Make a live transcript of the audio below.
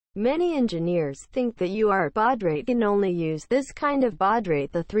Many engineers think that UART baud rate can only use this kind of baud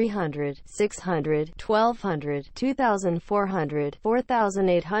rate: the 300, 600, 1200, 2400,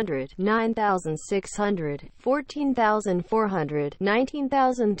 4800, 9600, 14400,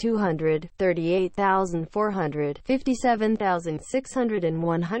 19200, 38400, 57600 and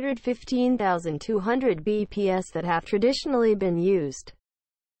 115200 bps that have traditionally been used.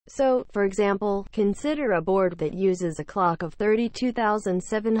 So, for example, consider a board that uses a clock of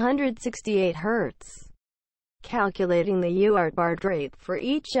 32,768 Hz. Calculating the UART baud rate for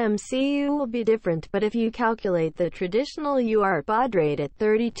each MCU will be different, but if you calculate the traditional UART baud rate at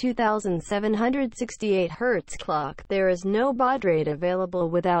 32,768 Hz clock, there is no baud rate available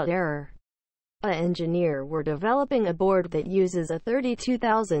without error. An engineer were developing a board that uses a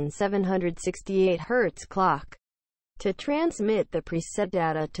 32,768 Hz clock. To transmit the preset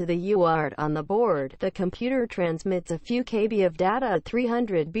data to the UART on the board, the computer transmits a few kb of data at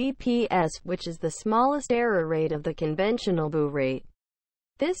 300 bps, which is the smallest error rate of the conventional baud rate.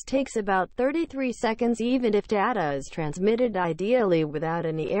 This takes about 33 seconds even if data is transmitted ideally without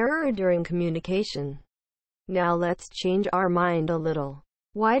any error during communication. Now let's change our mind a little.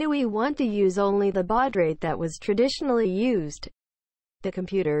 Why do we want to use only the baud rate that was traditionally used? The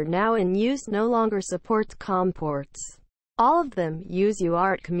computer now in use no longer supports COM ports. All of them use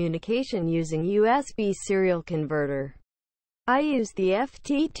UART communication using USB serial converter. I use the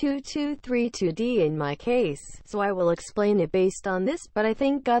FT2232D in my case, so I will explain it based on this, but I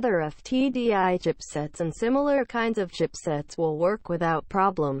think other FTDI chipsets and similar kinds of chipsets will work without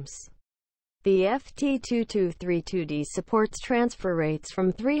problems. The FT2232D supports transfer rates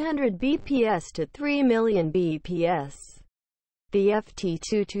from 300 bps to 3 million bps. The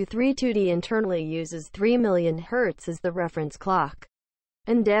FT2232D internally uses 3 million Hz as the reference clock.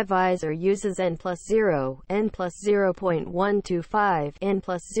 And divisor uses N+0, N+0.125,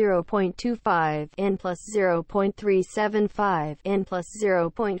 N+0.25, N+0.375,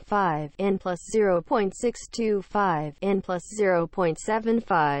 N+0.5, N+0.625,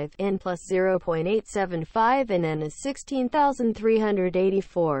 N+0.75, N+0.875, and N is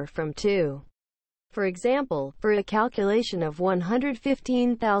 16,384 from 2. For example, for a calculation of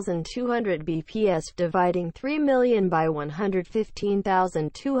 115,200 bps, dividing 3 million by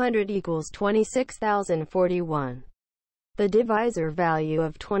 115,200 equals 26,041. The divisor value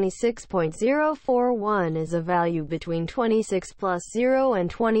of 26.041 is a value between 26 plus 0 and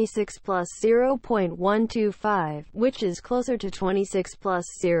 26 plus 0.125, which is closer to 26 plus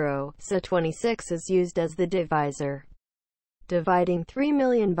 0, so 26 is used as the divisor. Dividing 3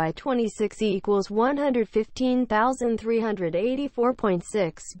 million by 26 equals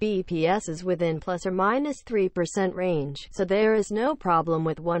 115,384.6 bps is within plus or minus 3% range, so there is no problem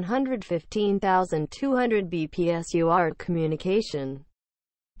with 115,200 bps UART communication.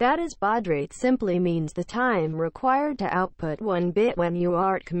 That is, baud rate simply means the time required to output one bit when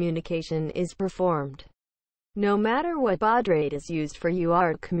UART communication is performed. No matter what baud rate is used for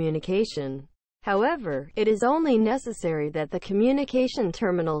UART communication. However, it is only necessary that the communication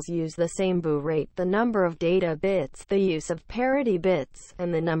terminals use the same baud rate, the number of data bits, the use of parity bits,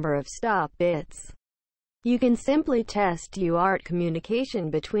 and the number of stop bits. You can simply test UART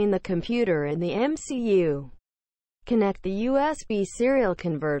communication between the computer and the MCU. Connect the USB serial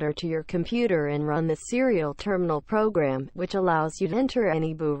converter to your computer and run the serial terminal program, which allows you to enter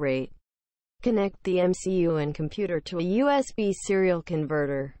any baud rate. Connect the MCU and computer to a USB serial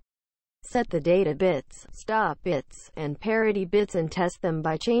converter. Set the data bits, stop bits, and parity bits and test them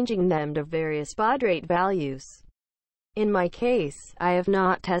by changing them to various baud rate values. In my case, I have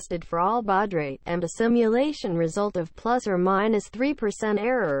not tested for all baud rate, and a simulation result of plus or minus 3%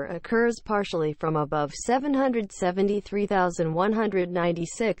 error occurs partially from above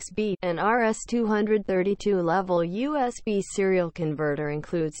 773,196 B. An RS-232 level USB serial converter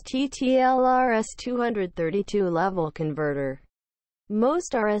includes TTL RS-232 level converter.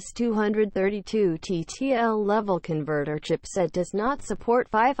 Most RS-232 TTL level converter chipset does not support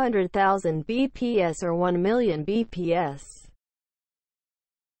 500,000 bps or 1 million bps.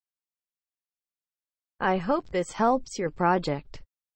 I hope this helps your project.